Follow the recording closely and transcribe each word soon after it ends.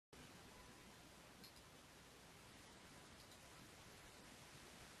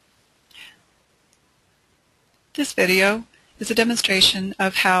This video is a demonstration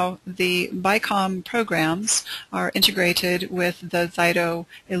of how the BICOM programs are integrated with the ZYTO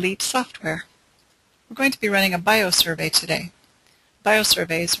Elite software. We're going to be running a biosurvey today.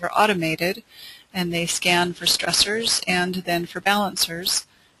 Biosurveys are automated and they scan for stressors and then for balancers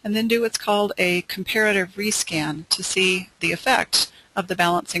and then do what's called a comparative rescan to see the effect of the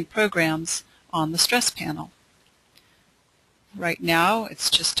balancing programs on the stress panel. Right now it's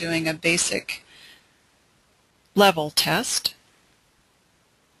just doing a basic level test.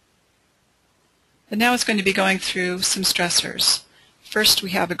 And now it's going to be going through some stressors. First we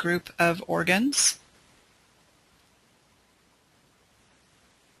have a group of organs.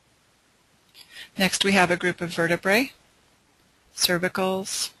 Next we have a group of vertebrae,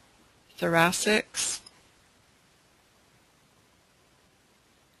 cervicals, thoracics,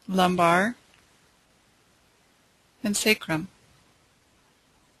 lumbar, and sacrum.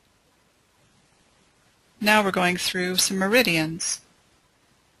 Now we're going through some meridians.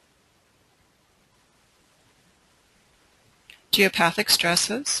 Geopathic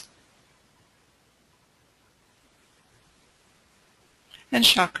stresses, and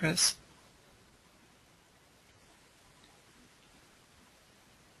chakras.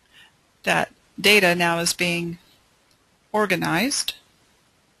 That data now is being organized.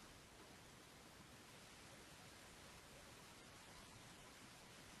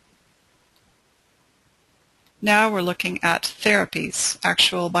 Now we're looking at therapies,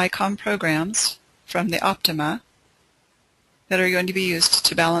 actual BICOM programs from the Optima that are going to be used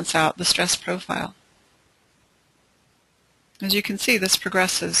to balance out the stress profile. As you can see, this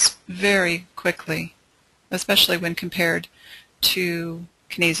progresses very quickly, especially when compared to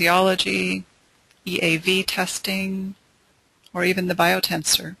kinesiology, EAV testing, or even the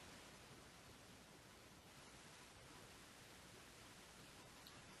biotensor.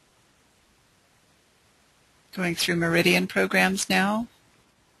 Going through meridian programs now,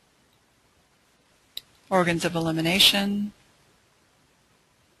 organs of elimination,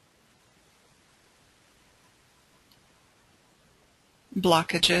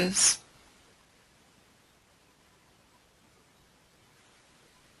 blockages,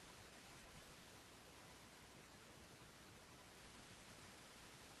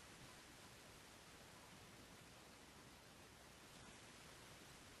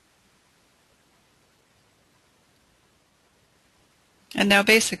 and now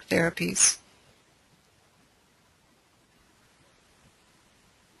basic therapies.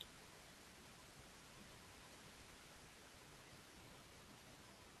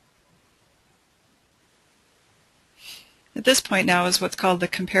 At this point now is what's called the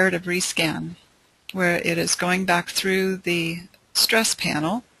comparative rescan, where it is going back through the stress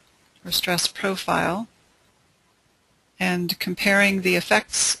panel or stress profile and comparing the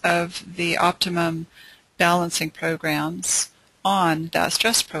effects of the optimum balancing programs on that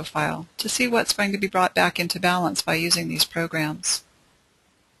stress profile to see what's going to be brought back into balance by using these programs.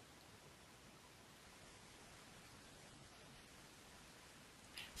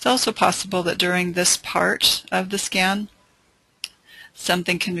 It's also possible that during this part of the scan,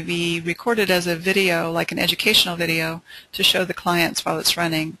 something can be recorded as a video, like an educational video, to show the clients while it's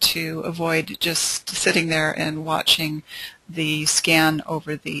running to avoid just sitting there and watching the scan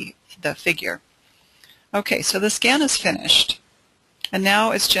over the figure. Okay, so the scan is finished, and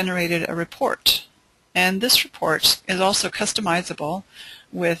now it's generated a report. And this report is also customizable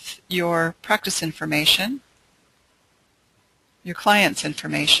with your practice information, your client's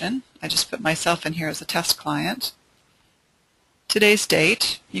information. I just put myself in here as a test client. Today's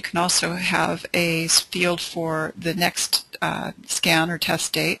date. You can also have a field for the next scan or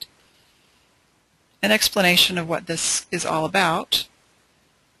test date. An explanation of what this is all about.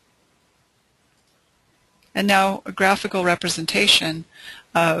 And now a graphical representation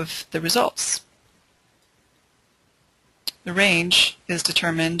of the results. The range is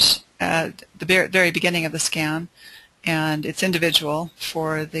determined at the very beginning of the scan, and it's individual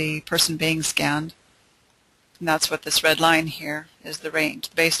for the person being scanned. And that's what this red line here is, the range,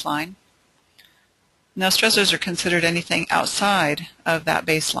 the baseline. Now stressors are considered anything outside of that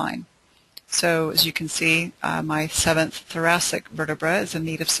baseline. So as you can see, my 7th thoracic vertebra is in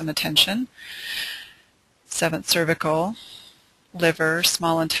need of some attention. 7th cervical, liver,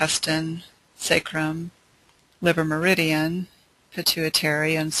 small intestine, sacrum, liver meridian,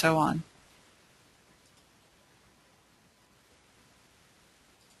 pituitary, and so on.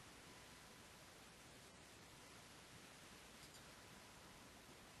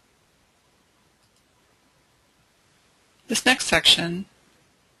 This next section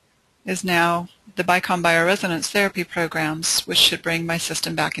is now the BICOM bioresonance therapy programs, which should bring my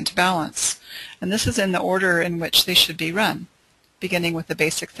system back into balance. And this is in the order in which they should be run, beginning with the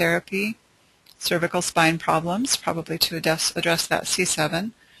basic therapy, cervical spine problems, probably to address that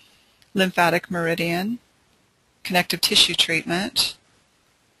C7, lymphatic meridian, connective tissue treatment,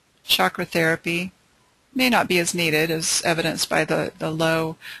 chakra therapy, may not be as needed as evidenced by the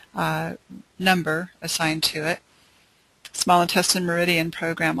low number assigned to it, small intestine meridian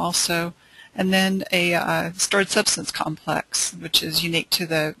program also, and then a stored substance complex, which is unique to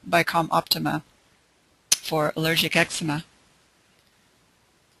the BICOM Optima for allergic eczema.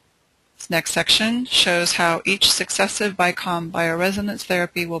 This next section shows how each successive BICOM bioresonance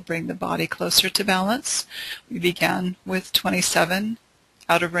therapy will bring the body closer to balance. We began with 27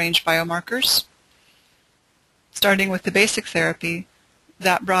 out-of-range biomarkers. Starting with the basic therapy,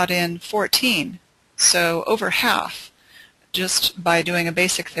 that brought in 14, so over half, just by doing a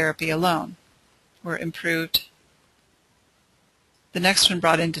basic therapy alone, were improved. The next one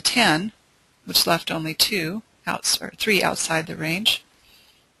brought into 10, which left only 3 outside the range.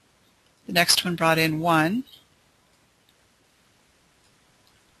 The next one brought in 1.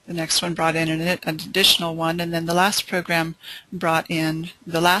 The next one brought in an additional 1, and then the last program brought in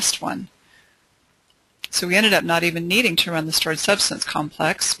the last one. So we ended up not even needing to run the stored substance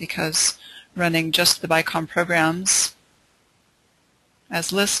complex because running just the BICOM programs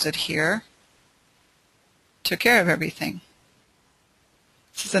as listed here took care of everything.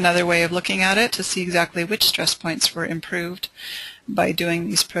 This is another way of looking at it to see exactly which stress points were improved by doing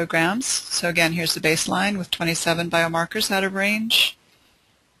these programs. So again, here's the baseline with 27 biomarkers out of range.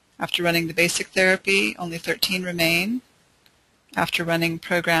 After running the basic therapy, only 13 remain. After running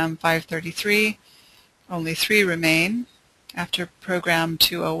program 533, only 3 remain. After program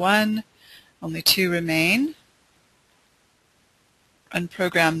 201, only 2 remain. On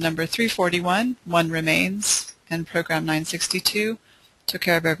program number 341, 1 remains, and program 962 took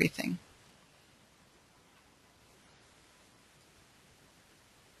care of everything.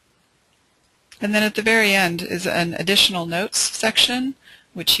 And then at the very end is an additional notes section,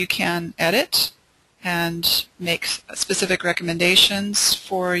 which you can edit and make specific recommendations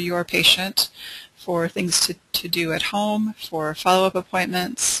for your patient, for things to do at home, for follow-up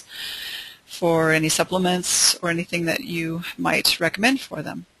appointments, for any supplements or anything that you might recommend for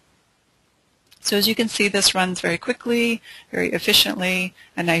them. So as you can see, this runs very quickly, very efficiently,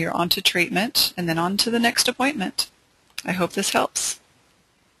 and now you're on to treatment and then on to the next appointment. I hope this helps.